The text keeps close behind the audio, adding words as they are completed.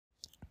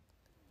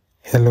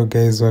Hello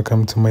guys,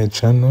 welcome to my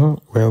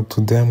channel. Well,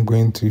 today I'm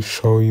going to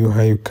show you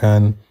how you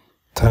can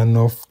turn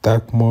off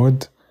dark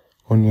mode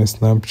on your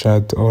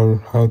Snapchat, or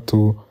how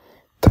to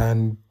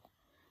turn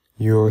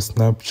your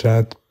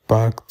Snapchat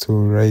back to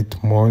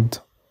right mode.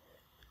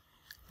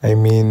 I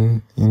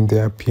mean in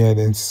the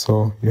appearance.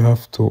 So you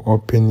have to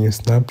open your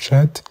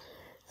Snapchat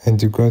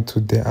and you go to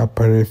the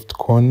upper left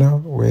corner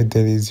where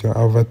there is your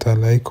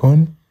avatar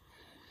icon.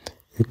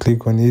 You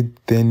click on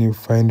it, then you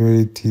find where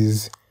it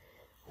is,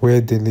 where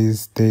there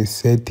is the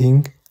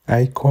setting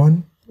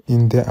icon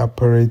in the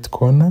upper right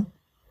corner.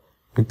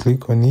 You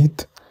click on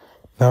it.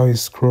 Now you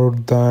scroll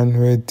down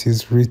where it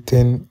is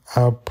written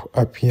app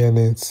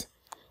appearance.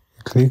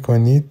 You click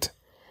on it.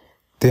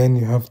 Then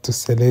you have to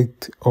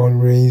select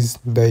always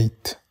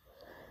light.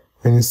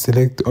 When you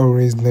select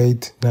always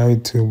light, now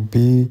it will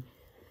be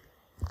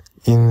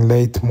in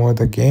light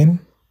mode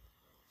again.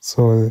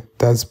 So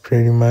that's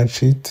pretty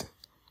much it.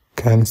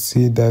 You can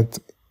see that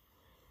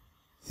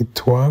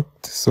it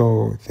worked.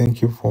 So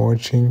thank you for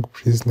watching.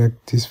 Please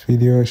like this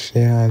video,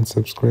 share and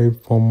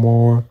subscribe for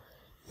more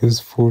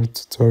useful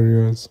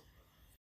tutorials.